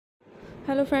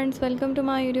Hello friends, welcome to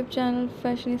my YouTube channel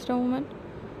Fashionista Woman.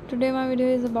 Today my video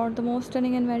is about the most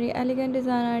stunning and very elegant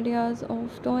design ideas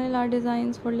of tonal art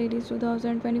designs for ladies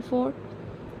 2024.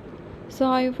 So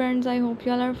hi friends, I hope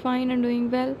you all are fine and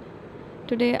doing well.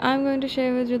 Today I'm going to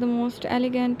share with you the most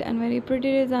elegant and very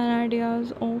pretty design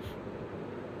ideas of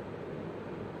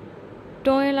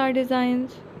tonal art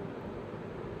designs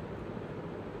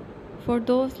for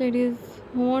those ladies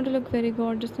who want to look very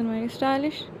gorgeous and very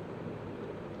stylish.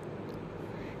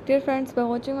 Dear friends, by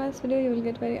watching my video you will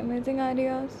get very amazing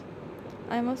ideas.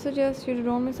 I must suggest you to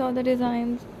don't miss out the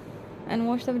designs and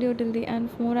watch the video till the end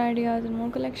for more ideas and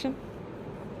more collection.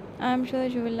 I am sure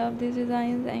that you will love these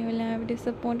designs and you will never be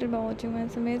disappointed by watching my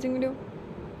amazing video.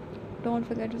 Don't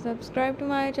forget to subscribe to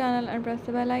my channel and press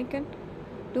the bell icon.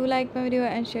 Do like my video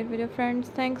and share it with your friends.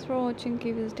 Thanks for watching.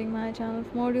 Keep visiting my channel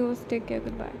for more videos. Take care.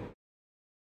 Goodbye.